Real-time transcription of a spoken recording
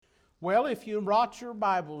Well, if you brought your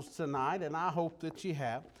Bibles tonight, and I hope that you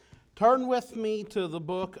have, turn with me to the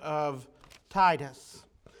book of Titus.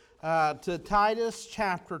 To Titus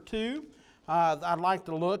chapter 2. I'd like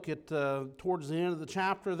to look at towards the end of the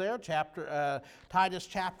chapter there, Titus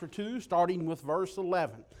chapter 2, starting with verse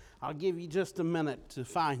 11. I'll give you just a minute to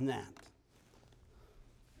find that.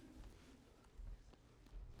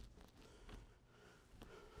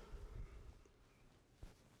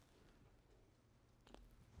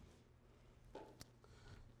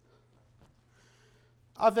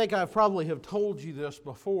 I think I probably have told you this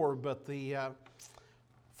before, but the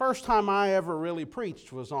first time I ever really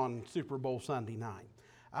preached was on Super Bowl Sunday night.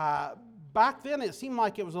 Back then, it seemed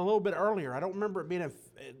like it was a little bit earlier. I don't remember it being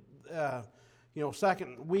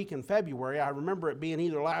second week in February. I remember it being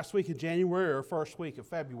either last week of January or first week of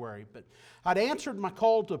February. But I'd answered my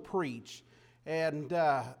call to preach, and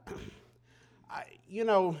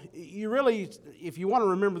you really, if you want to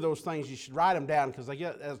remember those things, you should write them down because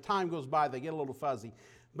as time goes by, they get a little fuzzy.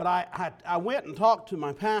 But I went and talked to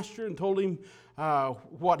my pastor and told him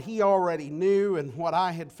what he already knew and what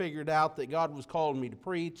I had figured out that God was calling me to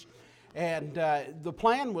preach. And the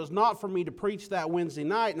plan was not for me to preach that Wednesday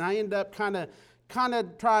night, and I ended up kind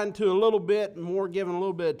of trying to a little bit more, giving a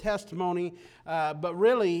little bit of testimony, but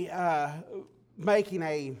really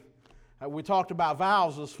making we talked about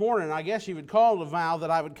vows this morning. I guess you would call it a vow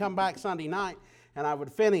that I would come back Sunday night and I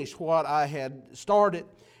would finish what I had started.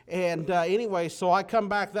 And anyway, so I come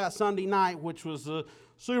back that Sunday night, which was the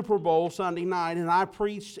Super Bowl Sunday night, and I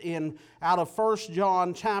preached out of 1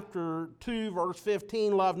 John chapter 2, verse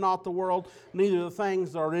 15, love not the world, neither the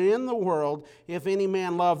things that are in the world. If any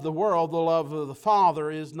man love the world, the love of the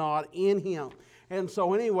Father is not in him. And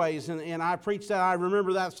so anyways, and I preached that. I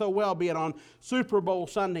remember that so well, being on Super Bowl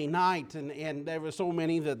Sunday night, and there were so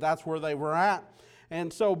many that's where they were at.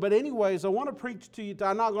 And so, but anyways, I want to preach to you.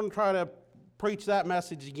 I'm not going to try to preach that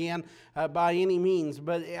message again by any means,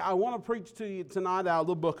 but I want to preach to you tonight out of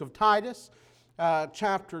the book of Titus,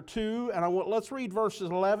 chapter 2, and let's read verses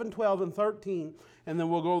 11, 12, and 13, and then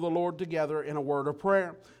we'll go to the Lord together in a word of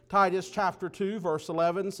prayer. Titus chapter 2, verse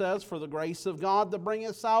 11 says, "For the grace of God that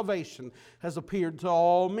bringeth salvation has appeared to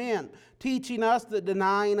all men, teaching us that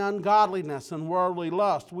denying ungodliness and worldly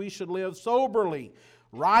lust, we should live soberly,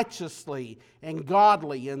 righteously, and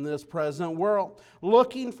godly in this present world,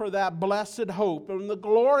 looking for that blessed hope and the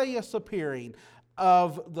glorious appearing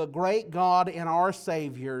of the great God and our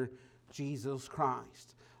Savior, Jesus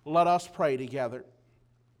Christ." Let us pray together.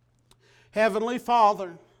 Heavenly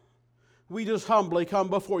Father, we just humbly come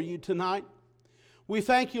before you tonight. We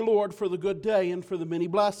thank you, Lord, for the good day and for the many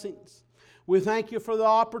blessings. We thank you for the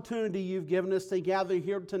opportunity you've given us to gather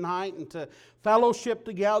here tonight and to fellowship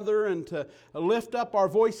together and to lift up our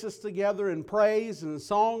voices together in praise and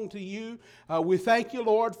song to you. We thank you,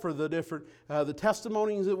 Lord, for the different the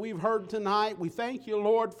testimonies that we've heard tonight. We thank you,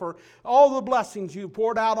 Lord, for all the blessings you've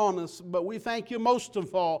poured out on us. But we thank you most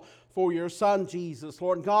of all for your Son, Jesus,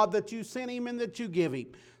 Lord God, that you sent him and that you give him,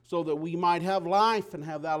 so that we might have life and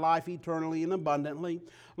have that life eternally and abundantly.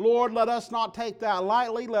 Lord, let us not take that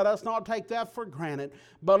lightly. Let us not take that for granted.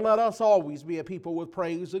 But let us always be a people with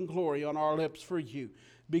praise and glory on our lips for you,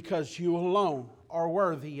 because you alone are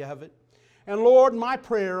worthy of it. And Lord, my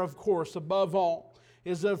prayer, of course, above all,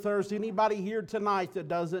 is that if there's anybody here tonight that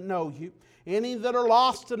doesn't know you, any that are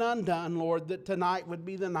lost and undone, Lord, that tonight would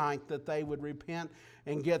be the night that they would repent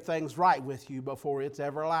and get things right with you before it's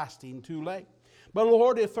everlasting too late. But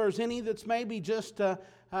Lord, if there's any that's maybe just,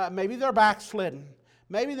 maybe they're backslidden.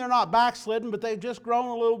 Maybe they're not backslidden, but they've just grown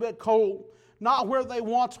a little bit cold. Not where they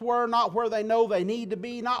once were, not where they know they need to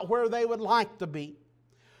be, not where they would like to be.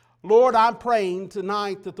 Lord, I'm praying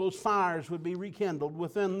tonight that those fires would be rekindled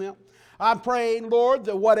within them. I'm praying, Lord,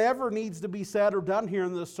 that whatever needs to be said or done here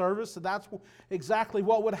in this service, that's exactly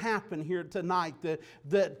what would happen here tonight,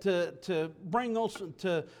 that to bring those,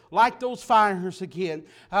 to light those fires again.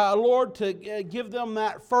 Lord, to give them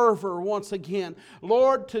that fervor once again.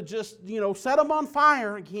 Lord, to just, set them on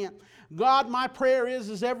fire again. God, my prayer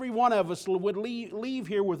is every one of us would leave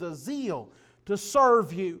here with a zeal to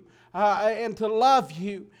serve you and to love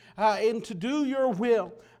you and to do your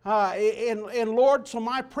will. And Lord, so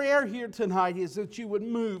my prayer here tonight is that you would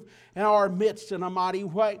move in our midst in a mighty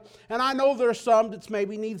way. And I know there's some that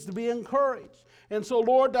maybe needs to be encouraged. And so,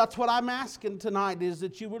 Lord, that's what I'm asking tonight, is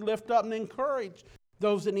that you would lift up and encourage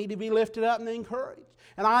those that need to be lifted up and encouraged.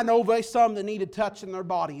 And I know there's some that need a touch in their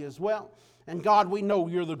body as well. And God, we know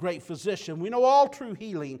you're the great physician. We know all true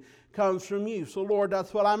healing comes from you. So Lord,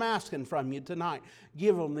 that's what I'm asking from you tonight.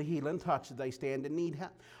 Give them the healing touch that they stand in need of.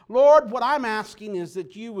 Lord, what I'm asking is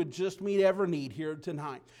that you would just meet every need here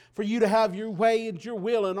tonight. For you to have your way and your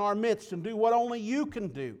will in our midst and do what only you can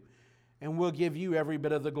do. And we'll give you every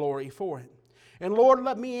bit of the glory for it. And Lord,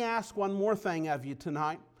 let me ask one more thing of you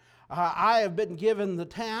tonight. I have been given the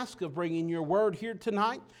task of bringing your word here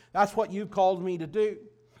tonight. That's what you've called me to do.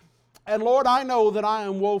 And Lord, I know that I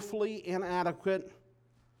am woefully inadequate,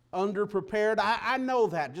 underprepared. I know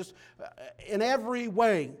that. Just in every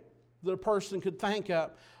way that a person could think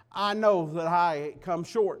of, I know that I come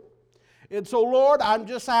short. And so, Lord, I'm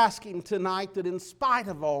just asking tonight that in spite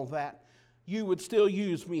of all that, you would still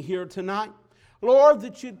use me here tonight. Lord,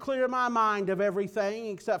 that you'd clear my mind of everything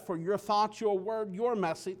except for your thoughts, your word, your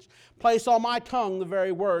message. Place on my tongue the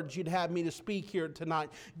very words you'd have me to speak here tonight.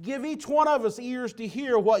 Give each one of us ears to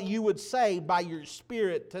hear what you would say by your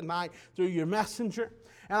Spirit tonight through your messenger.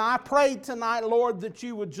 And I pray tonight, Lord, that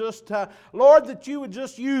you would just,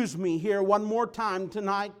 use me here one more time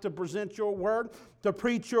tonight to present your word, to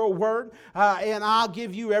preach your word, and I'll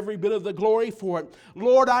give you every bit of the glory for it.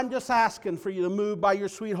 Lord, I'm just asking for you to move by your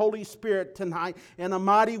sweet Holy Spirit tonight in a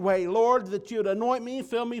mighty way. Lord, that you'd anoint me,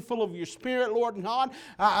 fill me full of your Spirit, Lord God.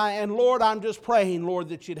 And Lord, I'm just praying, Lord,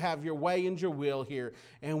 that you'd have your way and your will here,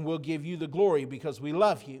 and we'll give you the glory because we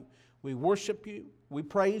love you. We worship you. We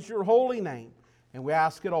praise your holy name. And we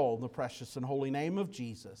ask it all in the precious and holy name of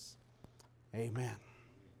Jesus. Amen.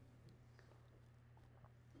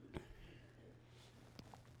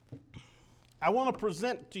 I want to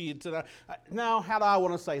present to you tonight. Now, how do I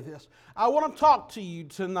want to say this? I want to talk to you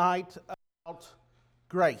tonight about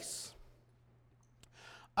grace.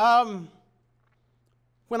 When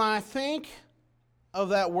I think of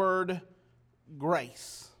that word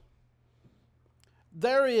grace,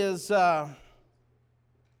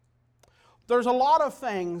 there's a lot of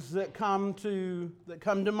things that come to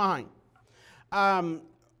mind.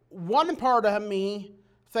 One part of me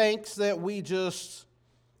thinks that we just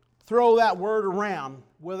throw that word around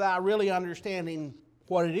without really understanding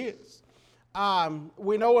what it is.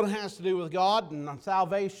 We know it has to do with God and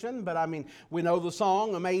salvation, but we know the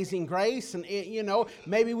song Amazing Grace, and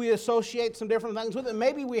maybe we associate some different things with it.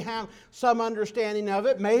 Maybe we have some understanding of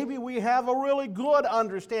it. Maybe we have a really good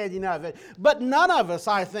understanding of it. But none of us,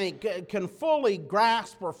 I think, can fully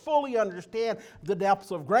grasp or fully understand the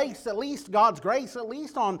depths of grace, at least God's grace, at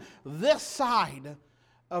least on this side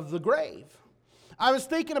of the grave. I was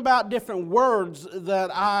thinking about different words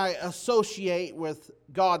that I associate with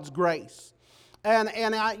God's grace.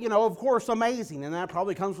 And I, of course, amazing, and that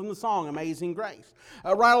probably comes from the song Amazing Grace.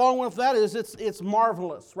 Right along with that is it's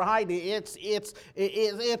marvelous, right?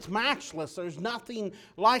 It's matchless. There's nothing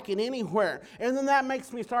like it anywhere. And then that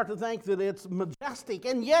makes me start to think that it's majestic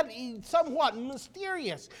and yet somewhat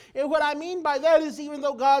mysterious. And what I mean by that is even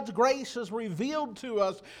though God's grace is revealed to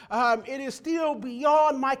us, it is still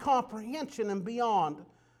beyond my comprehension and beyond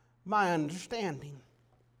my understanding.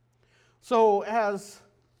 So as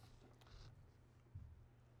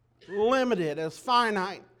limited, as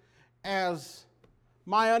finite as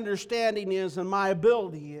my understanding is and my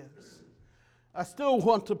ability is, I still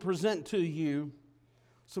want to present to you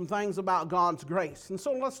some things about God's grace. And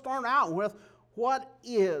so let's start out with, what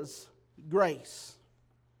is grace?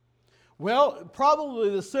 Well,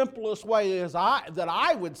 probably the simplest way that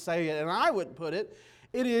I would say it and I would put it,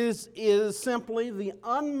 it is simply the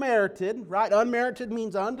unmerited, right? Unmerited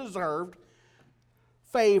means undeserved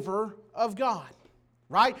favor of God.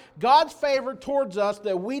 Right? God's favor towards us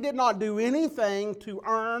that we did not do anything to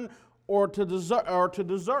earn or to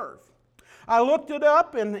deserve. I looked it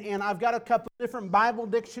up, and I've got a couple of different Bible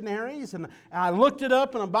dictionaries, and I looked it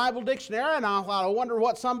up in a Bible dictionary, and I thought, I wonder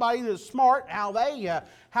what somebody that's smart, how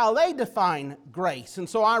they define grace. And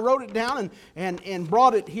so I wrote it down and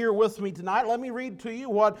brought it here with me tonight. Let me read to you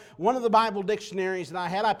what one of the Bible dictionaries that I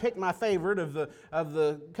had. I picked my favorite of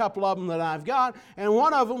the couple of them that I've got, and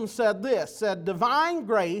one of them said this, divine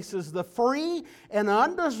grace is the free and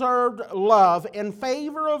undeserved love and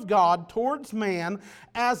favor of God towards man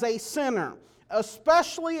as a sinner,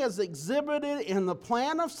 especially as exhibited in the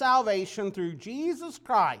plan of salvation through Jesus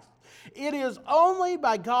Christ. It is only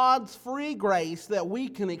by God's free grace that we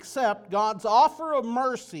can accept God's offer of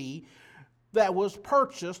mercy that was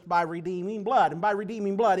purchased by redeeming blood. And by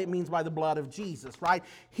redeeming blood, it means by the blood of Jesus, right?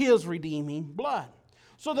 His redeeming blood.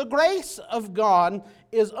 So the grace of God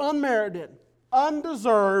is unmerited,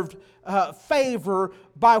 undeserved favor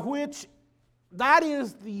by which that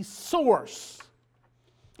is the source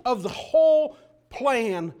of the whole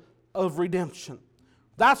plan of redemption.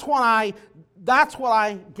 That's what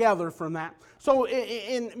I gather from that. So,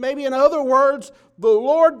 maybe in other words, the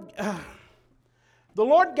Lord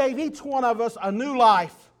gave each one of us a new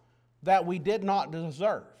life that we did not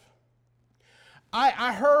deserve.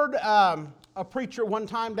 I heard a preacher one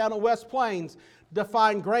time down in West Plains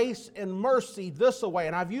define grace and mercy this way,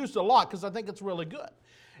 and I've used it a lot because I think it's really good.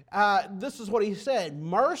 This is what he said: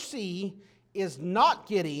 mercy is not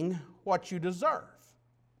getting what you deserve,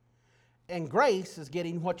 and grace is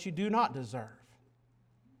getting what you do not deserve.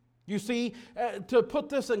 You see, to put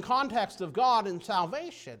this in context of God and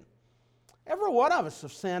salvation, every one of us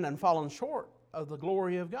have sinned and fallen short of the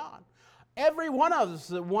glory of God. Every one of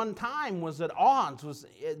us at one time was at odds.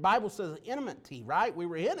 The Bible says enmity, right? We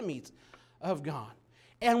were enemies of God.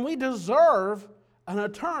 And we deserve an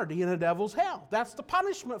eternity in the devil's hell. That's the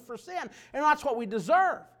punishment for sin, and that's what we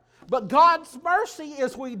deserve. But God's mercy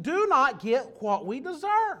is we do not get what we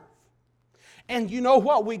deserve. And you know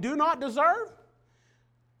what we do not deserve?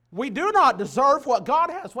 We do not deserve what God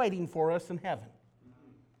has waiting for us in heaven.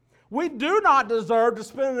 We do not deserve to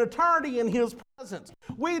spend an eternity in His presence.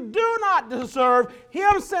 We do not deserve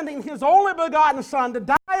Him sending His only begotten Son to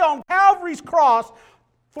die on Calvary's cross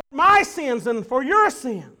for my sins and for your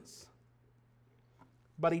sins.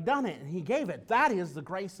 But He done it and He gave it. That is the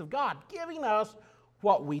grace of God, giving us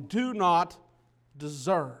what we do not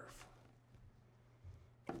deserve.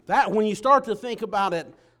 That, when you start to think about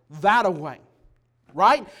it that way,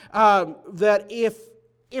 right? That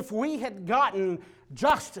if we had gotten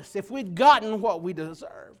justice, if we'd gotten what we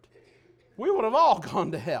deserved, we would have all gone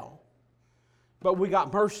to hell. But we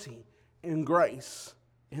got mercy and grace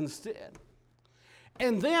instead.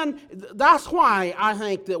 And then that's why I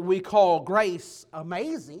think that we call grace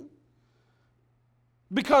amazing.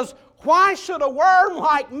 Because why should a worm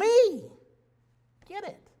like me get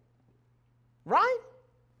it? Right?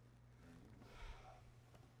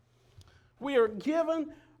 We are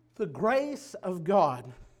given the grace of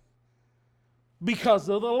God because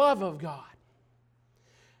of the love of God.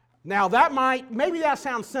 Now maybe that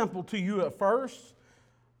sounds simple to you at first,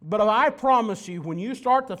 but I promise you, when you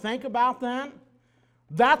start to think about that,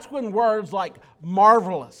 that's when words like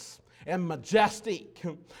marvelous and majestic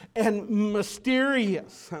and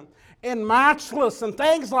mysterious and matchless and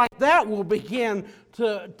things like that will begin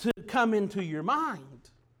to come into your mind.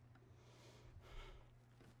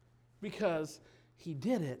 Because He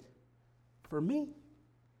did it for me.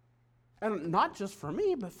 And not just for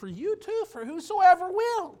me, but for you too, for whosoever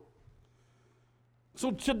will.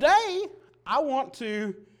 So today,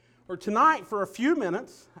 tonight for a few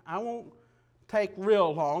minutes, I won't take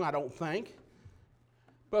real long, I don't think.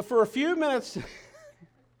 But for a few minutes,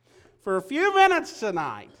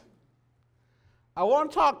 tonight, I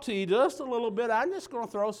want to talk to you just a little bit. I'm just going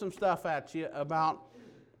to throw some stuff at you about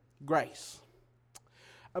grace.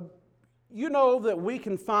 You know that we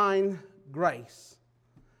can find grace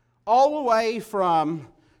all the way from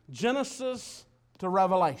Genesis to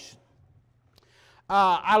Revelation.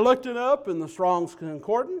 I looked it up in the Strong's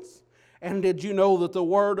Concordance, and did you know that the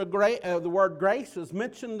word grace is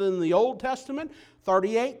mentioned in the Old Testament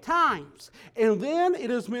 38 times, and then it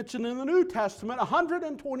is mentioned in the New Testament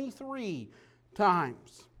 123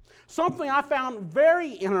 times. Something I found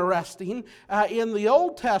very interesting in the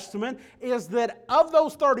Old Testament is that of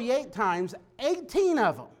those 38 times, 18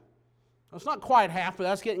 of them, it's not quite half, but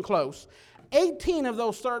that's getting close, 18 of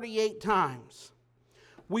those 38 times,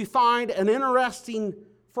 we find an interesting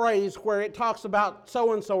phrase where it talks about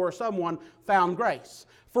so-and-so or someone found grace.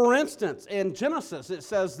 For instance, in Genesis, it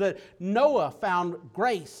says that Noah found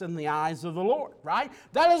grace in the eyes of the Lord, right?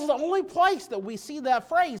 That is the only place that we see that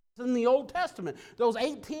phrase in the Old Testament. Those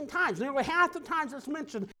 18 times, nearly half the times it's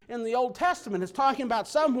mentioned in the Old Testament, is talking about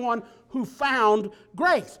someone who found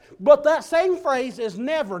grace. But that same phrase is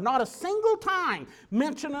never, not a single time,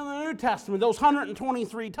 mentioned in the New Testament, those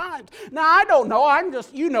 123 times. Now, I don't know,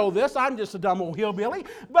 you know this, I'm just a dumb old hillbilly,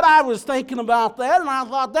 but I was thinking about that and I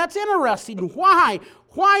thought, that's interesting. Why?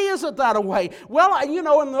 Why is it that way? Well, in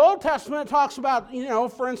the Old Testament it talks about,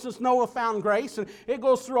 for instance, Noah found grace, and it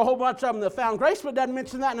goes through a whole bunch of them that found grace, but it doesn't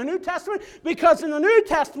mention that in the New Testament, because in the New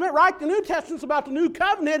Testament, right, the New Testament's about the new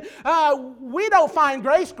covenant, we don't find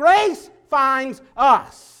grace, grace finds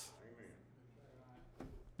us.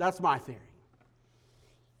 That's my theory.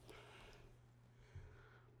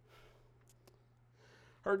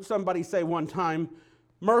 Heard somebody say one time,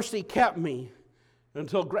 mercy kept me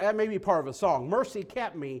until, that may be part of a song, mercy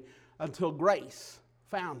kept me until grace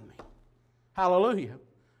found me. Hallelujah.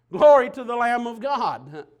 Glory to the Lamb of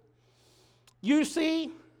God. You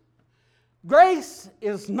see, grace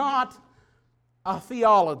is not a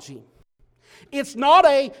theology. It's not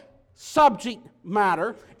a subject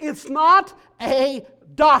matter. It's not a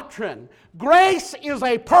doctrine. Grace is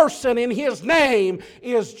a person, and His name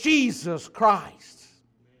is Jesus Christ.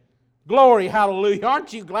 Glory, hallelujah.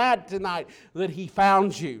 Aren't you glad tonight that He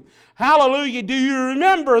found you? Hallelujah. Do you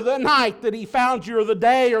remember the night that He found you, or the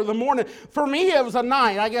day, or the morning? For me, it was a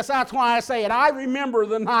night. I guess that's why I say it. I remember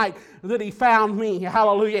the night that He found me.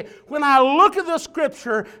 Hallelujah. When I look at the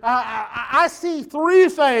Scripture, I see three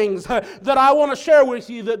things that I want to share with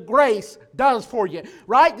you that grace does for you.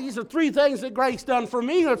 Right? These are three things that grace done for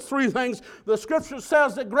me. It's three things the Scripture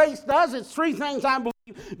says that grace does. It's three things I believe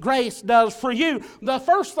grace does for you. The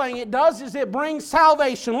first thing it does is it brings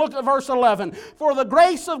salvation. Look at verse 11. For the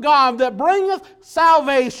grace of God that bringeth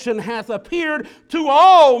salvation hath appeared to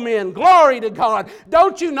all men. Glory to God.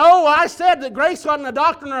 Don't you know I said that grace wasn't a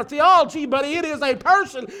doctrine or theology, but it is a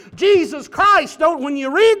person, Jesus Christ. When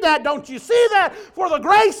you read that, don't you see that? For the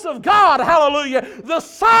grace of God, hallelujah, the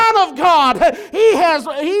Son of God, He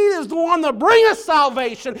is the one that bringeth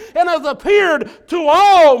salvation and hath appeared to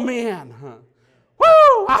all men.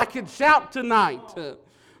 Woo! I can shout tonight.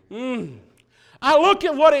 I look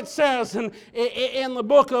at what it says in the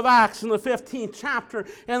book of Acts in the 15th chapter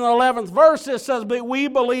and the 11th verse. It says, but we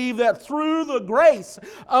believe that through the grace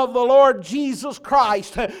of the Lord Jesus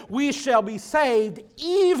Christ we shall be saved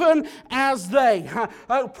even as they.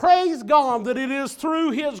 Praise God that it is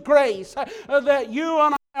through His grace that you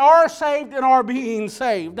and I are saved and are being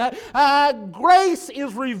saved. Grace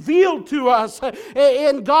is revealed to us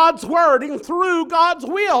in God's Word and through God's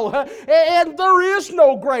will. And there is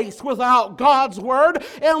no grace without God's Word,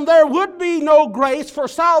 and there would be no grace for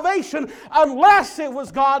salvation unless it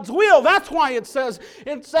was God's will. That's why it says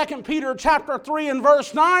in 2 Peter chapter 3 and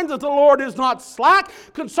verse 9 that the Lord is not slack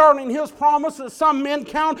concerning His promise, as some men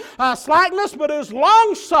count slackness, but is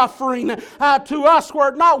long-suffering to us,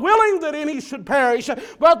 word not willing that any should perish,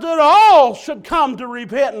 but that all should come to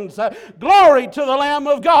repentance. Glory to the Lamb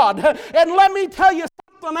of God. And let me tell you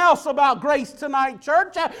something else about grace tonight,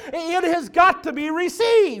 church. It has got to be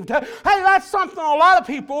received. Hey, that's something a lot of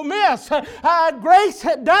people miss. Grace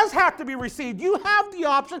does have to be received. You have the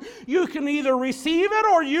option. You can either receive it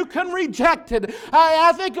or you can reject it.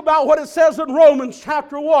 I think about what it says in Romans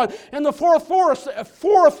chapter 1 in the fourth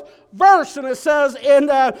verse, and it says,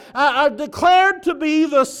 and declared to be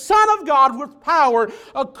the Son of God with power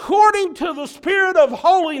according to the Spirit of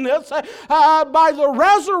holiness by the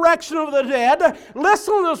resurrection of the dead.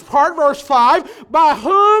 Listen to this part, verse 5, by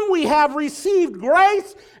whom we have received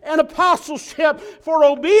grace and apostleship for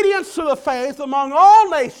obedience to the faith among all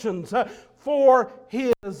nations for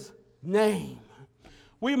His name.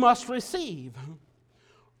 We must receive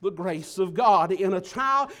the grace of God in a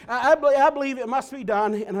child. I believe it must be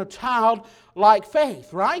done in a childlike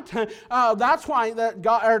faith, right? That's why that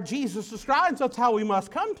God, or Jesus describes that's how we must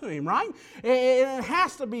come to Him, right? It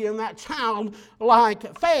has to be in that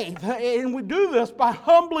childlike faith. And we do this by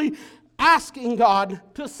humbly asking God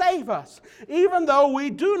to save us, even though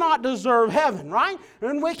we do not deserve heaven, right?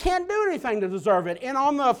 And we can't do anything to deserve it. And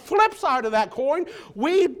on the flip side of that coin,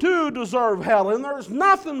 we do deserve hell, and there's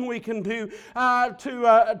nothing we can do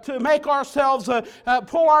to make ourselves,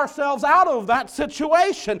 pull ourselves out of that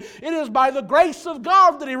situation. It is by the grace of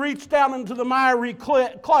God that He reached down into the miry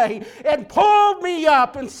clay and pulled me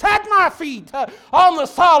up and set my feet on the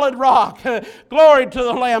solid rock. Glory to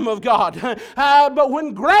the Lamb of God. But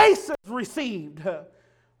when grace is received,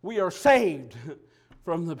 we are saved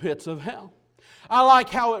from the pits of hell. I like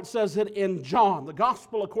how it says it in John, the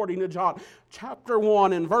Gospel according to John, chapter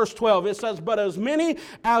 1 and verse 12. It says, but as many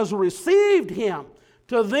as received Him,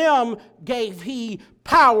 to them gave He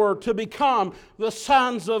power to become the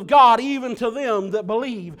sons of God, even to them that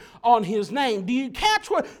believe on His name. Do you catch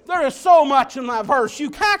what? There is so much in that verse. You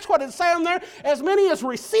catch what it's saying there? As many as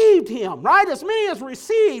received Him, right? As many as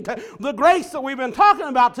received the grace that we've been talking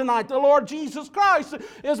about tonight, the Lord Jesus Christ,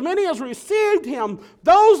 as many as received Him,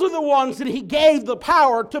 those are the ones that He gave the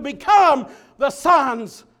power to become the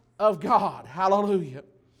sons of God. Hallelujah.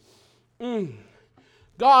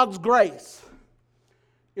 God's grace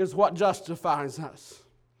is what justifies us.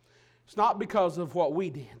 It's not because of what we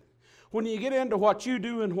did. When you get into what you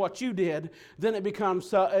do and what you did, then it becomes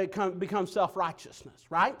self-righteousness,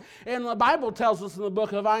 right? And the Bible tells us in the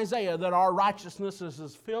book of Isaiah that our righteousness is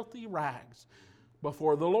as filthy rags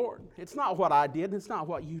before the Lord. It's not what I did, it's not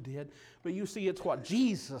what you did, but you see, it's what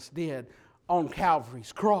Jesus did on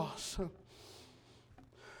Calvary's cross.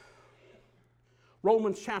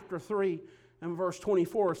 Romans chapter 3 and verse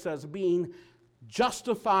 24 says, being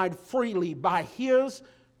justified freely by His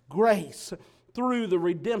grace through the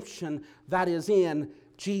redemption that is in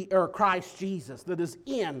Christ Jesus, that is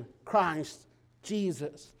in Christ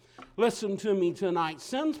Jesus. Listen to me tonight.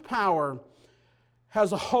 Sin's power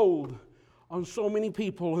has a hold on so many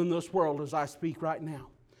people in this world as I speak right now.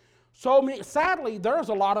 Sadly, there's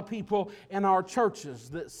a lot of people in our churches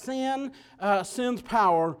that sin's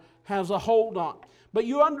power has a hold on. But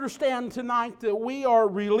you understand tonight that we are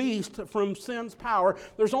released from sin's power.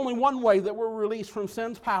 There's only one way that we're released from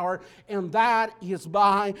sin's power, and that is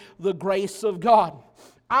by the grace of God.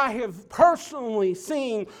 I have personally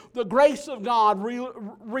seen the grace of God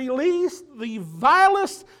release the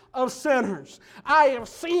vilest of sinners. I have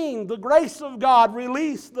seen the grace of God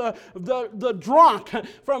release the drunk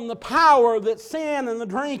from the power that sin and the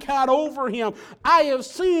drink had over him. I have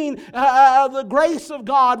seen the grace of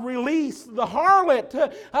God release the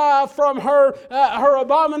harlot from her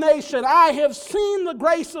abomination. I have seen the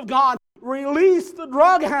grace of God release the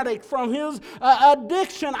drug addict from his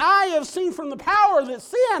addiction. I have seen from the power that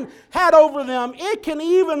sin had over them, it can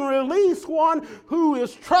even release one who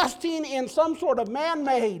is trusting in some sort of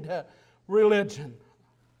man-made religion.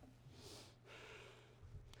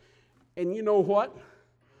 And you know what?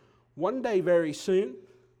 One day very soon,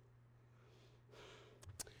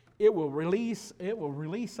 it will release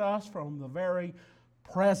us from the very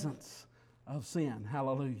presence of sin.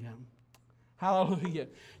 Hallelujah. Hallelujah.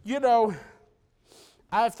 You know,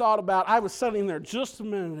 I was sitting there just a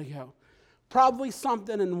minute ago. Probably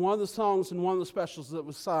something in one of the songs in one of the specials that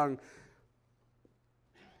was sung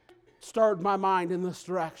stirred my mind in this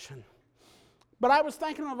direction. But I was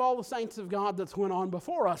thinking of all the saints of God that's went on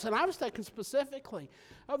before us. And I was thinking specifically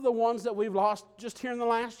of the ones that we've lost just here in the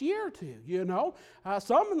last year or two, you know.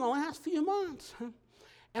 Some in the last few months.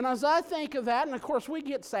 And as I think of that, and of course we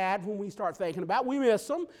get sad when we start thinking about it. We miss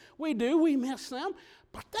them. We do. We miss them.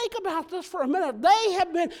 But think about this for a minute. They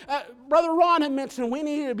have been, Brother Ron had mentioned we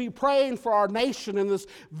need to be praying for our nation in this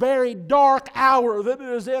very dark hour that it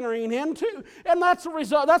is entering into. And that's the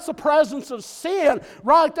result. That's the presence of sin,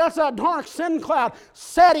 right? That's a dark sin cloud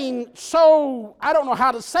setting so, I don't know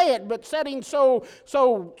how to say it, but setting so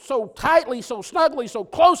tightly, so snugly, so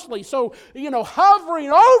closely, so,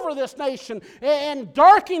 hovering over this nation and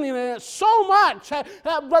darkening it so much.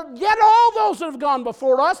 But yet all those that have gone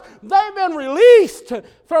before us, they've been released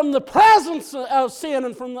from the presence of sin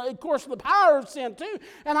and from, of course, the power of sin too.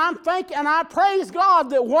 And I praise God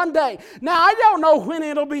that one day, now I don't know when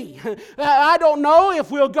it'll be. I don't know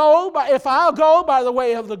if I'll go by the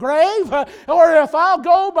way of the grave, or if I'll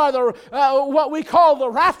go by the what we call the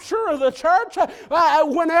rapture of the church.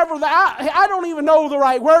 I don't even know the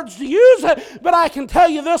right words to use, but I can tell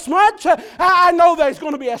you this much. I know there's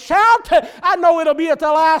going to be a shout. I know it'll be at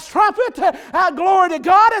the last trumpet. Glory to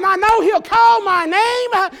God. And I know He'll call my name.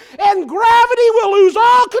 And gravity will lose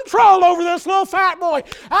all control over this little fat boy.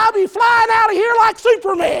 I'll be flying out of here like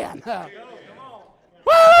Superman.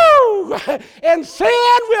 Woo! And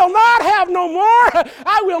sin will not have no more.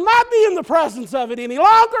 I will not be in the presence of it any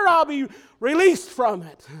longer. I'll be released from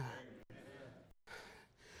it.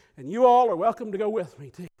 And you all are welcome to go with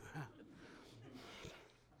me too.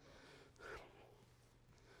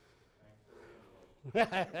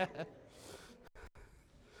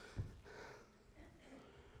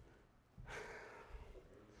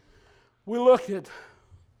 We look at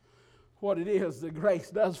what it is that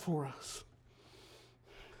grace does for us.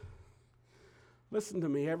 Listen to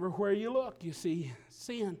me, everywhere you look, you see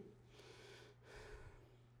sin.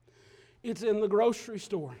 It's in the grocery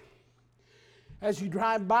store. As you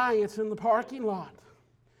drive by, it's in the parking lot.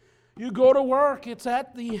 You go to work, it's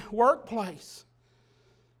at the workplace.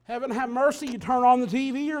 Heaven have mercy, you turn on the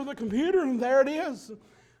TV or the computer and there it is,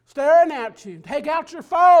 staring at you. Take out your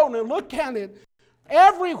phone and look at it.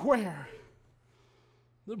 Everywhere,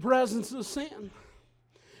 the presence of sin.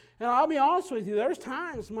 And I'll be honest with you, there's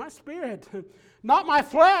times my spirit, not my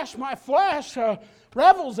flesh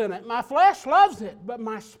revels in it. My flesh loves it, but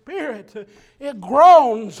my spirit, it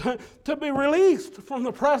groans to be released from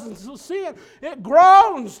the presence of sin. It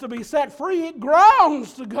groans to be set free. It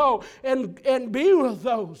groans to go and be with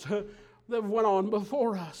those that went on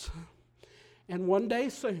before us. And one day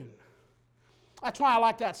soon, that's why I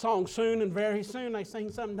like that song, Soon and Very Soon. They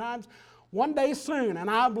sing sometimes. One day soon, and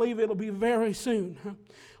I believe it'll be very soon.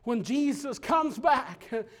 When Jesus comes back,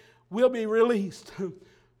 we'll be released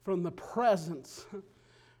from the presence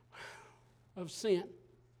of sin.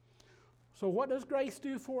 So what does grace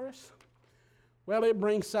do for us? Well, it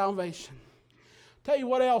brings salvation. Tell you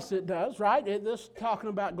what else it does, right? This talking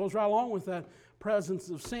about goes right along with that presence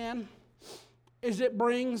of sin, is it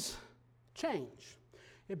brings change.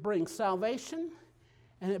 It brings salvation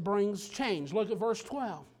and it brings change. Look at verse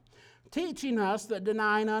 12. Teaching us that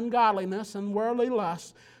denying ungodliness and worldly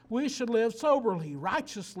lust, we should live soberly,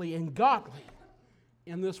 righteously, and godly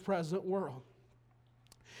in this present world.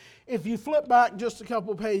 If you flip back just a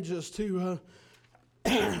couple pages to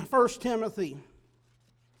 1 Timothy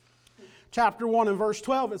chapter 1 and verse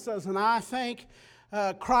 12, it says, "And I thank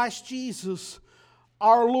Christ Jesus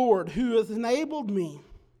our Lord, who hath enabled me,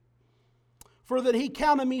 for that he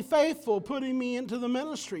counted me faithful, putting me into the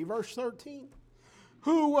ministry." Verse 13.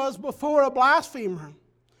 "Who was before a blasphemer."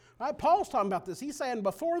 Right? Paul's talking about this. He's saying,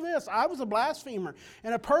 before this, I was a blasphemer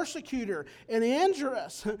and a persecutor and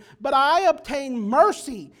injurious. But I obtained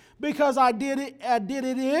mercy because I did it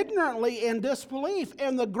ignorantly in disbelief.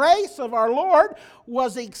 And the grace of our Lord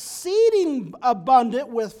was exceeding abundant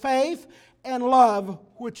with faith and love,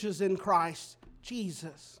 which is in Christ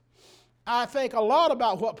Jesus. I think a lot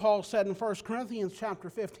about what Paul said in 1 Corinthians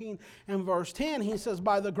chapter 15 and verse 10. He says,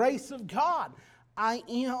 "By the grace of God, I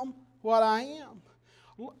am what I am."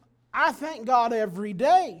 I thank God every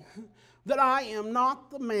day that I am not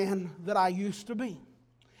the man that I used to be.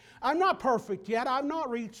 I'm not perfect yet. I've not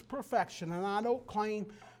reached perfection, and I don't claim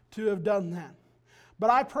to have done that. But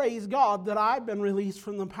I praise God that I've been released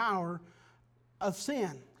from the power of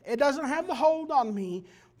sin. It doesn't have the hold on me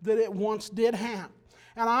that it once did have.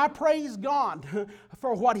 And I praise God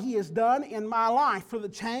for what He has done in my life, for the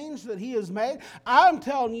change that He has made. I'm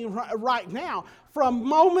telling you right now, from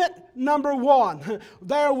moment number one,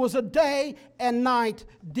 there was a day and night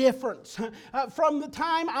difference. From the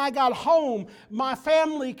time I got home, my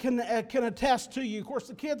family can attest to you. Of course,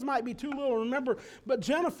 the kids might be too little to remember, but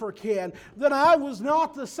Jennifer can, that I was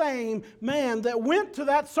not the same man that went to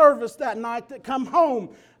that service that night that come home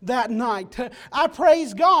that night. I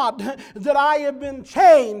praise God that I have been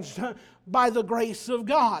changed by the grace of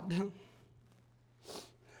God.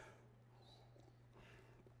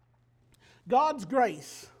 God's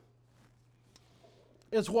grace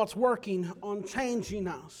is what's working on changing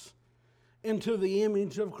us into the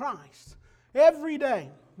image of Christ. Every day,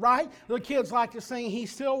 right? The kids like to sing,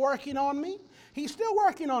 "He's still working on me." He's still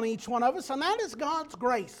working on each one of us, and that is God's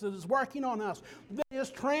grace that is working on us, that is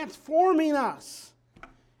transforming us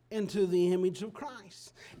into the image of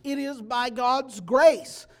Christ. It is by God's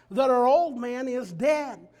grace that our old man is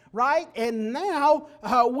dead, right? And now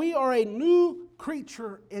we are a new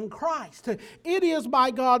creature in Christ. It is by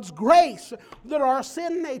God's grace that our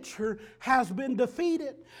sin nature has been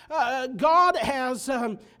defeated. God has,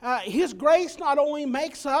 His grace not only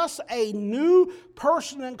makes us a new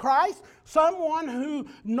person in Christ, someone who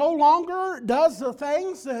no longer does the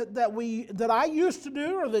things that I used to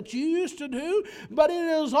do or that you used to do, but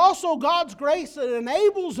it is also God's grace that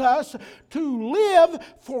enables us to live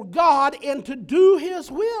for God and to do His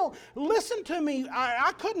will. Listen to me,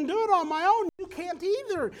 I couldn't do it on my own. You can't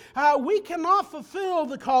either. We cannot fulfill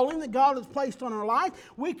the calling that God has placed on our life.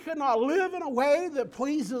 We cannot live in a way that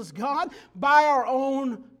pleases God by our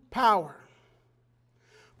own power.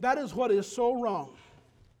 That is what is so wrong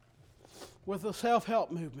with the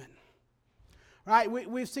self-help movement. Right?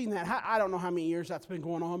 We've seen that. I don't know how many years that's been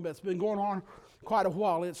going on, but it's been going on quite a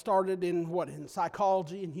while. It started in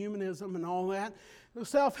psychology and humanism and all that. The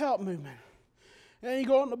self-help movement. And you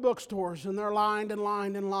go in the bookstores and they're lined and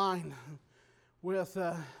lined and lined with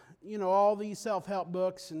all these self-help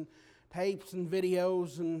books and tapes and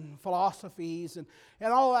videos and philosophies and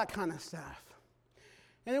all that kind of stuff.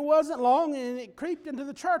 And it wasn't long and it creeped into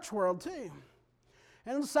the church world too.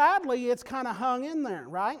 And sadly, it's kind of hung in there,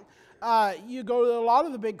 right? You go to a lot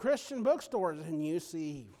of the big Christian bookstores and you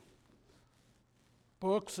see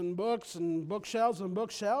books and books and bookshelves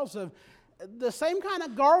of the same kind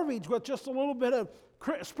of garbage with just a little bit of,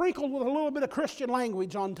 sprinkled with a little bit of Christian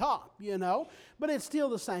language on top, but it's still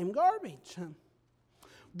the same garbage.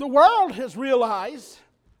 The world has realized,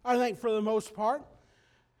 I think for the most part,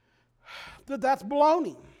 that that's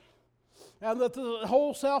baloney. And that the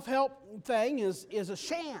whole self-help thing is a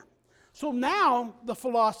sham. So now the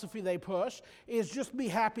philosophy they push is just be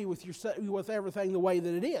happy with everything the way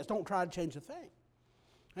that it is. Don't try to change a thing.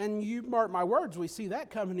 And you mark my words, we see that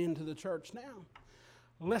coming into the church now.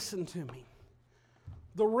 Listen to me.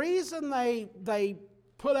 The reason they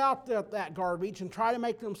put out that garbage and try to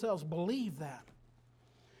make themselves believe that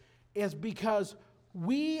is because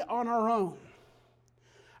we on our own,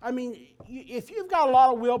 I mean, if you've got a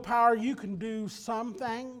lot of willpower, you can do some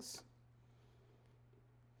things,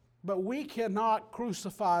 but we cannot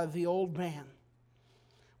crucify the old man.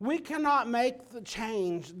 We cannot make the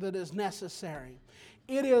change that is necessary.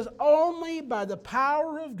 It is only by the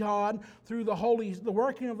power of God, through the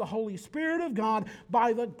working of the Holy Spirit of God,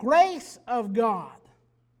 by the grace of God,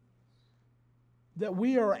 that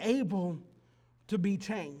we are able to be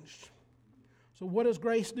changed. So what does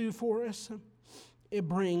grace do for us? It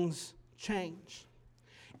brings change.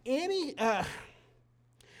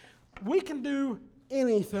 We can do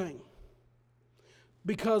anything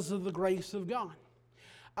because of the grace of God.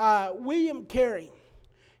 William Carey,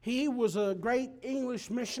 he was a great English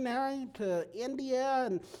missionary to India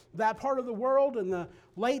and that part of the world in the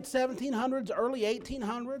late 1700s, early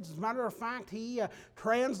 1800s. As a matter of fact, he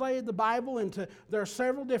translated the Bible into, there are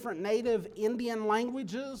several different native Indian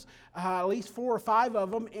languages, at least 4 or 5 of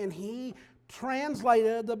them, and he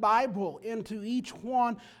translated the Bible into each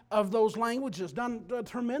one of those languages, done a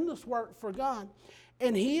tremendous work for God.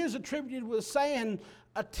 And he is attributed with saying,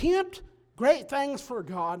 attempt great things for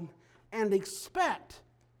God and expect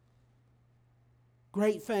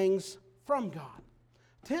great things from God.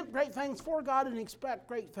 Attempt great things for God and expect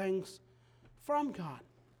great things from God.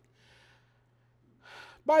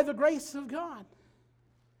 By the grace of God,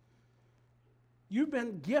 you've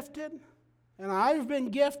been gifted, and I've been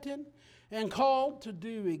gifted and called to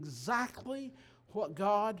do exactly what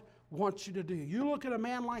God wants you to do. You look at a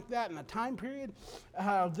man like that in the time period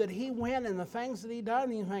that he went and the things that he done,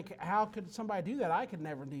 and you think, how could somebody do that? I could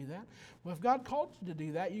never do that. Well, if God called you to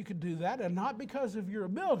do that, you could do that, and not because of your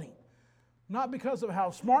ability, not because of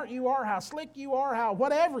how smart you are, how slick you are, how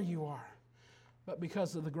whatever you are, but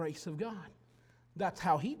because of the grace of God. That's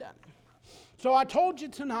how he done it. So I told you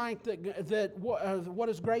tonight that what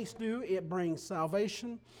does grace do? It brings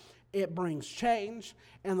salvation. It brings change.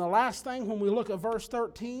 And the last thing, when we look at verse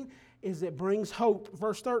 13, is it brings hope.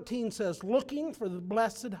 Verse 13 says, looking for the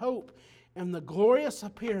blessed hope and the glorious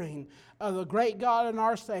appearing of the great God and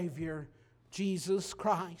our Savior, Jesus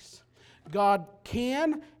Christ. God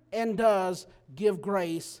can and does give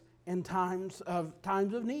grace in times of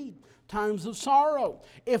need, times of sorrow.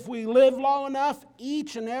 If we live long enough,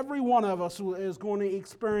 each and every one of us is going to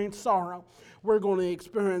experience sorrow. We're going to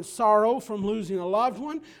experience sorrow from losing a loved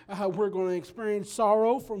one. We're going to experience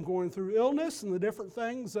sorrow from going through illness and the different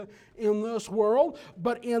things in this world.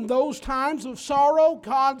 But in those times of sorrow,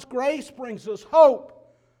 God's grace brings us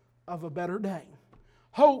hope of a better day.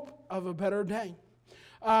 Hope of a better day.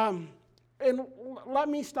 And let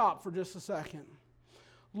me stop for just a second.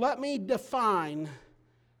 Let me define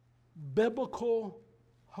biblical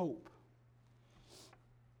hope.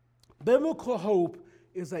 Biblical hope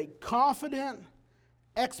is a confident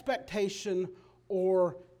expectation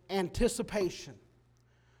or anticipation.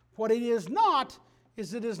 What it is not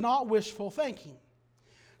is it is not wishful thinking.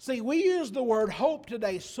 See, we use the word hope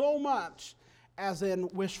today so much as in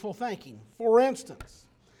wishful thinking. For instance,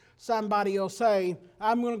 somebody will say,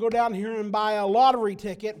 I'm going to go down here and buy a lottery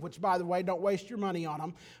ticket, which, by the way, don't waste your money on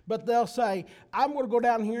them. But they'll say, I'm going to go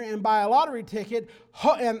down here and buy a lottery ticket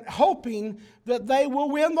and hoping that they will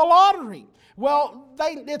win the lottery. Well,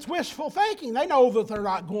 it's wishful thinking. They know that they're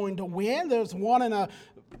not going to win. There's 1 in a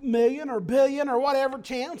million or billion or whatever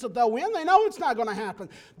chance that they'll win. They know it's not going to happen.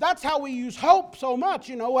 That's how we use hope so much.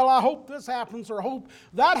 Well, I hope this happens or hope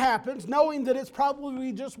that happens, knowing that it's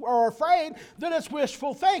probably just, or afraid that it's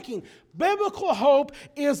wishful thinking. Biblical hope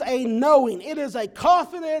is a knowing. It is a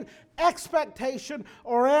confident expectation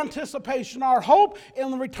or anticipation. Our hope in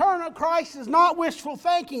the return of Christ is not wishful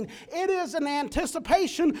thinking. It is an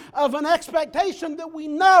anticipation of an expectation that we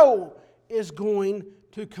know is going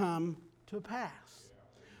to come to pass.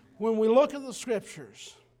 When we look at the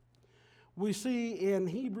Scriptures, we see in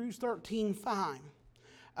Hebrews 13:5.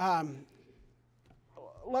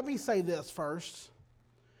 Let me say this first.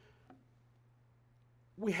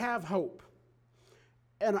 We have hope.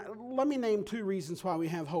 And let me name 2 reasons why we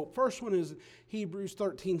have hope. First one is Hebrews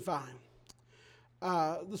 13:5.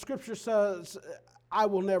 The Scripture says, I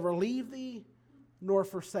will never leave thee nor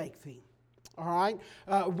forsake thee. All right?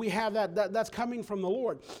 We have that's coming from the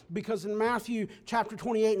Lord. Because in Matthew chapter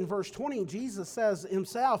 28 and verse 20, Jesus says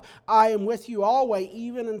himself, I am with you always,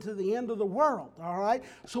 even unto the end of the world. All right?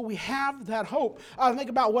 So we have that hope. I think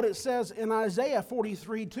about what it says in Isaiah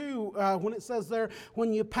 43:2, when it says there,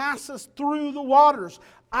 when you pass us through the waters,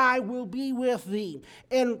 I will be with thee.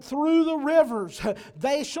 And through the rivers,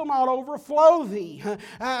 they shall not overflow thee.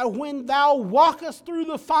 When thou walkest through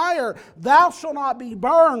the fire, thou shalt not be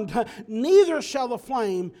burned, neither shall the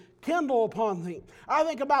flame kindle upon thee. I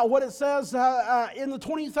think about what it says in the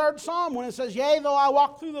 23rd Psalm when it says, yea, though I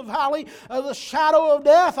walk through the valley of the shadow of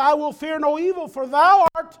death, I will fear no evil, for thou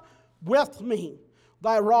art with me.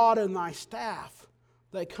 Thy rod and thy staff,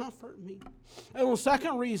 They comfort me. And the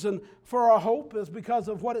second reason for our hope is because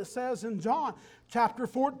of what it says in John chapter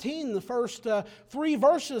 14, the first 3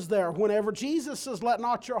 verses there. Whenever Jesus says, let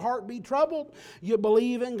not your heart be troubled. You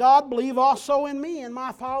believe in God, believe also in me. In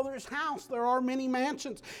my Father's house there are many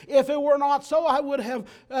mansions. If it were not so, I would have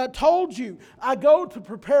told you. I go to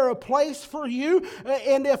prepare a place for you.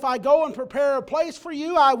 And if I go and prepare a place for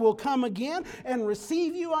you, I will come again and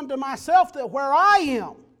receive you unto myself, that where I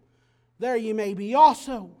am, there you may be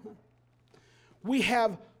also. We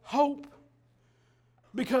have hope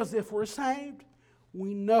because if we're saved,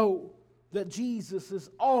 we know that Jesus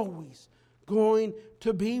is always going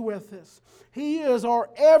to be with us. He is our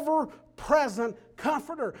ever-present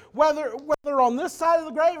comforter, whether on this side of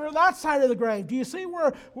the grave or that side of the grave. Do you see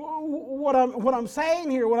what I'm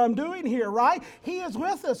saying here, what I'm doing here, right? He is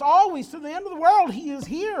with us always to the end of the world. He is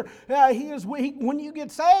here. When you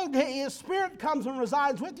get saved, His Spirit comes and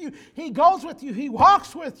resides with you. He goes with you. He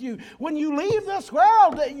walks with you. When you leave this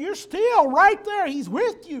world, you're still right there. He's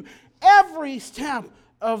with you every step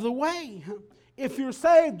of the way. If you're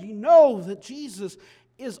saved, you know that Jesus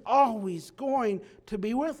is always going to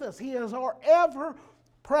be with us. He is our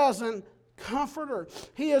ever-present comforter.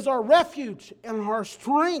 He is our refuge and our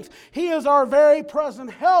strength. He is our very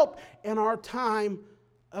present help in our time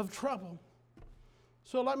of trouble.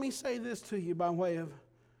 So let me say this to you by way of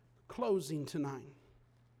closing tonight.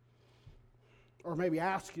 Or maybe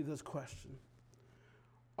ask you this question.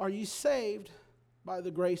 Are you saved by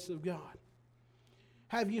the grace of God?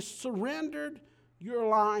 Have you surrendered your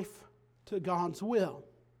life to God's will?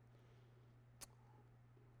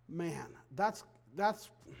 Man, that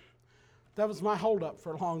was my holdup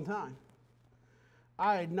for a long time.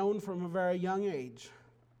 I had known from a very young age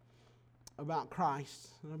about Christ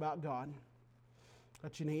and about God,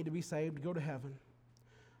 that you need to be saved to go to heaven.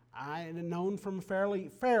 I had known from a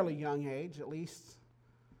fairly young age, at least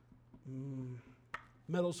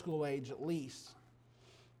middle school age at least,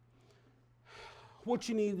 what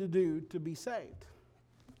you need to do to be saved.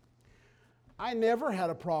 I never had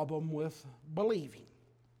a problem with believing.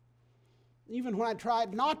 Even when I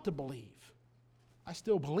tried not to believe, I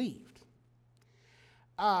still believed.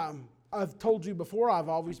 I've told you before,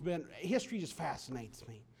 history just fascinates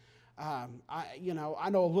me. I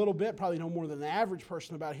know a little bit, probably no more than the average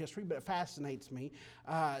person about history, but it fascinates me.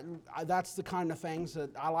 That's the kind of things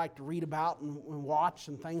that I like to read about and watch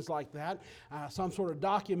and things like that. Some sort of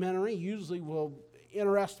documentary usually will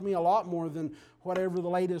interest me a lot more than whatever the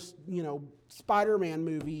latest, Spider-Man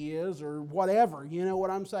movie is or whatever. You know what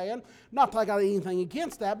I'm saying? Not that I got anything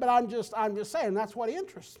against that, but I'm just saying that's what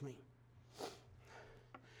interests me.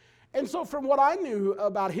 And so from what I knew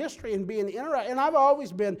about history and being interested, and I've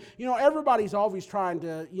always been, everybody's always trying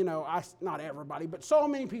to, not everybody, but so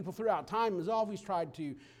many people throughout time has always tried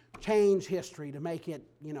to change history to make it,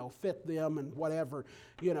 fit them and whatever,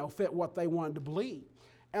 fit what they wanted to believe.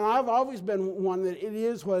 And I've always been one that it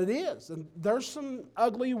is what it is. And there's some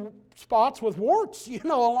ugly spots with warts,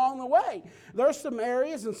 along the way. There's some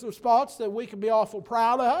areas and some spots that we can be awful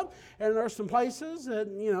proud of. And there's some places that,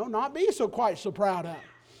 not be quite so proud of.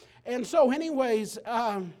 And so anyways,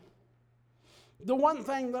 the one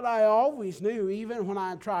thing that I always knew, even when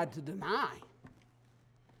I tried to deny,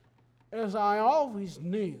 is I always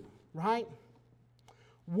knew, right?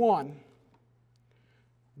 One,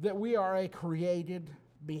 that we are a created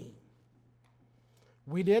being.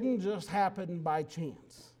 We didn't just happen by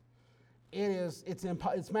chance.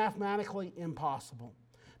 It's mathematically impossible.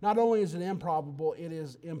 Not only is it improbable, it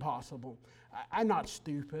is impossible. I'm not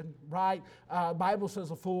stupid, right? Bible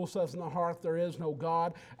says a fool says in the heart there is no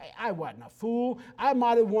God. I wasn't a fool. I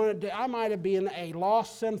might have been a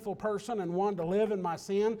lost, sinful person and wanted to live in my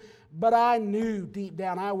sin, but I knew deep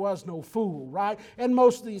down I was no fool, right? And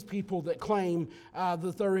most of these people that claim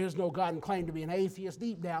that there is no God and claim to be an atheist,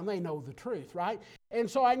 deep down they know the truth, right? And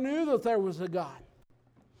so I knew that there was a God.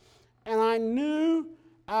 And I knew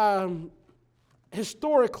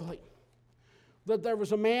historically that there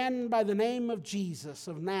was a man by the name of Jesus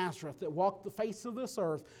of Nazareth that walked the face of this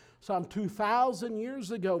earth some 2,000 years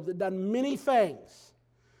ago, that done many things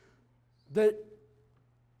that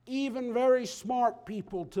even very smart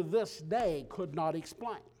people to this day could not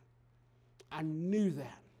explain. I knew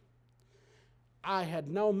that. I had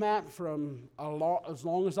known that from as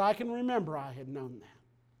long as I can remember. I had known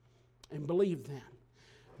that and believed that.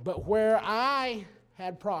 But where I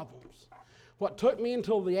had problems, what took me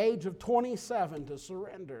until the age of 27 to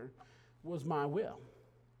surrender was my will.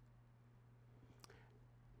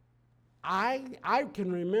 I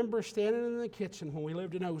can remember standing in the kitchen when we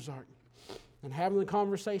lived in Ozark and having the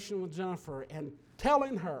conversation with Jennifer and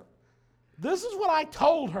telling her, this is what I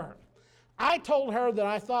told her. I told her that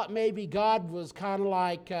I thought maybe God was kind of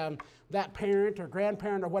like that parent or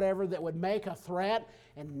grandparent or whatever that would make a threat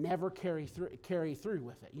and never carry through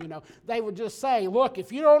with it. You know, they would just say, look,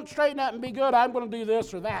 if you don't straighten up and be good, I'm going to do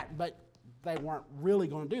this or that. But they weren't really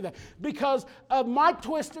going to do that because of my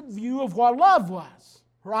twisted view of what love was.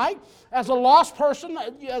 Right? As a lost person,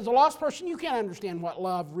 you can't understand what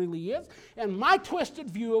love really is. And my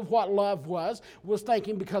twisted view of what love was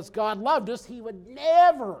thinking because God loved us, He would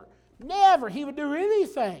never, He would do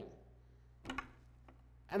anything.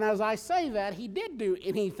 And as I say that, He did do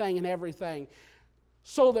anything and everything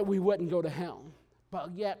so that we wouldn't go to hell.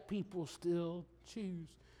 But yet people still choose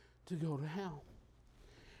to go to hell.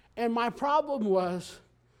 And my problem was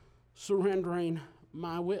surrendering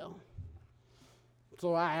my will.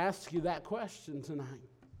 So I ask you that question tonight.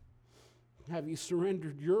 Have you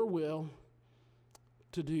surrendered your will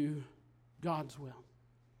to do God's will?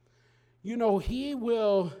 You know, He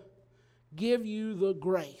will give you the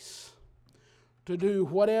grace to do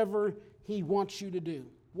whatever He wants you to do,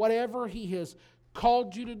 whatever He has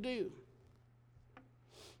called you to do.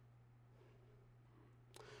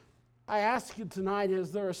 I ask you tonight,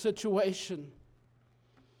 is there a situation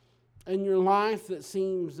in your life that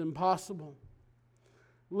seems impossible?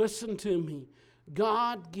 Listen to me.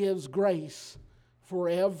 God gives grace for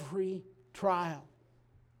every trial.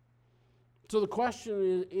 So the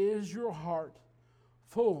question is your heart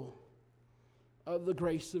full of the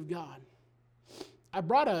grace of God? I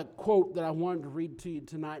brought a quote that I wanted to read to you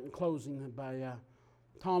tonight in closing by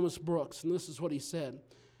Thomas Brooks, and this is what he said.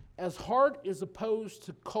 As heart is opposed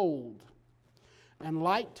to cold and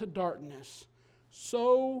light to darkness,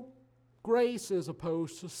 so grace is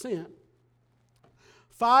opposed to sin.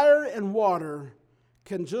 Fire and water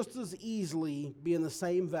can just as easily be in the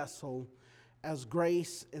same vessel as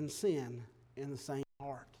grace and sin in the same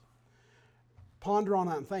heart. Ponder on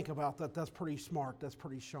that and think about that. That's pretty smart. That's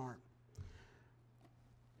pretty sharp.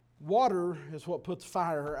 Water is what puts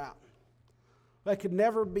fire out. That could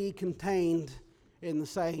never be contained in the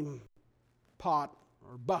same pot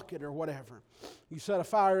or bucket or whatever. You set a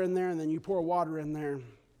fire in there and then you pour water in there.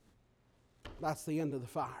 That's the end of the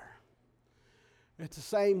fire. It's the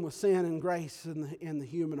same with sin and grace in the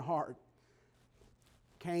human heart.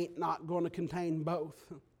 Not going to contain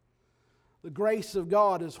both. The grace of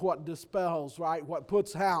God is what dispels, right? What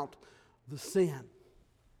puts out the sin.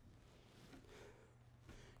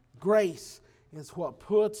 Grace is what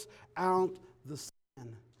puts out the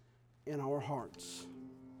sin in our hearts.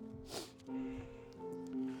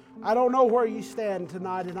 I don't know where you stand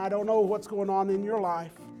tonight, and I don't know what's going on in your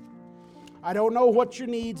life. I don't know what your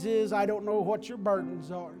needs is. I don't know what your burdens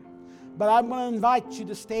are. But I'm going to invite you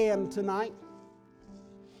to stand tonight.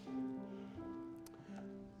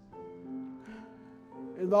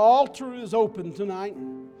 And the altar is open tonight.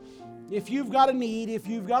 If you've got a need, if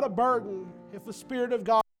you've got a burden, if the Spirit of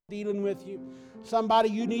God is dealing with you, somebody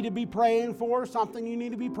you need to be praying for, something you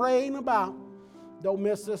need to be praying about, don't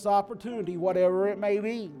miss this opportunity, whatever it may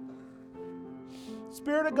be.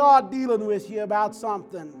 Spirit of God dealing with you about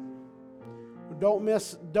something. Don't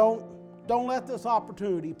let this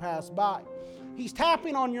opportunity pass by. He's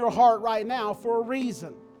tapping on your heart right now for a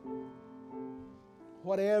reason.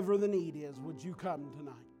 Whatever the need is, would you come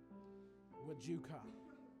tonight? Would you come?